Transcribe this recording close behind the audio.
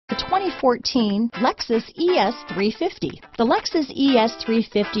2014 Lexus ES 350. The Lexus ES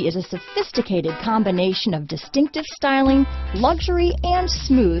 350 is a sophisticated combination of distinctive styling, luxury, and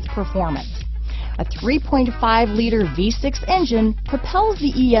smooth performance. A 3.5-liter V6 engine propels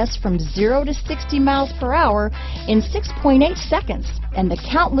the ES from 0 to 60 miles per hour in 6.8 seconds, and the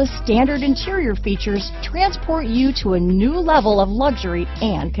countless standard interior features transport you to a new level of luxury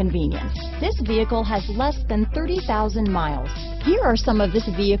and convenience. This vehicle has less than 30,000 miles. Here are some of this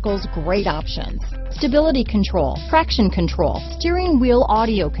vehicle's great options: stability control, traction control, steering wheel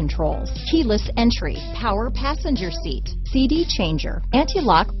audio controls, keyless entry, power passenger seat, CD changer,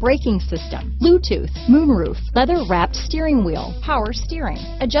 anti-lock braking system, Bluetooth, moonroof, leather-wrapped steering wheel, power steering,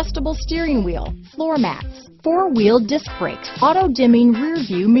 adjustable steering wheel, floor mats, four-wheel disc brakes, auto-dimming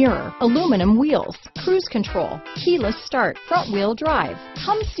rear-view mirror, aluminum wheels, cruise control, keyless start, front-wheel drive.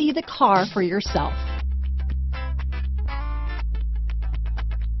 Come see the car for yourself.